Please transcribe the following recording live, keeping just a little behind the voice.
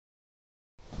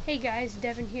Hey guys,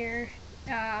 Devin here.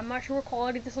 I'm not sure what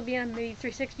quality this will be on, maybe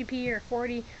 360p or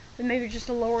 40, or maybe just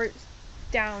a lower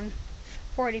down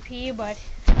 40p, but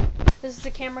this is the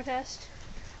camera test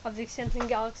of the Samsung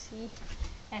Galaxy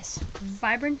S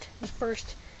Vibrant, the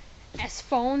first S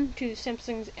phone to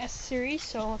Samsung's S series,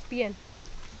 so let's begin.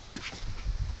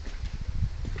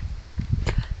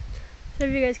 Some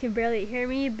of you guys can barely hear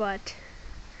me, but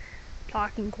I'm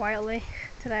talking quietly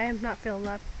today. I'm not feeling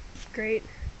that great.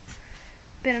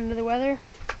 Been under the weather.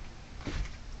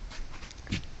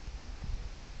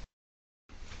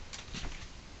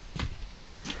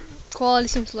 Quality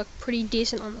seems to look pretty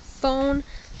decent on the phone.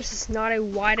 This is not a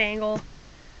wide angle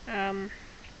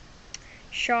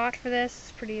shot for this.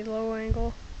 It's pretty low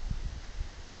angle.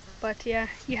 But yeah,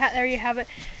 there you have it.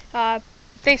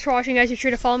 Thanks for watching, guys. Be sure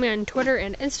to follow me on Twitter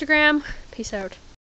and Instagram. Peace out.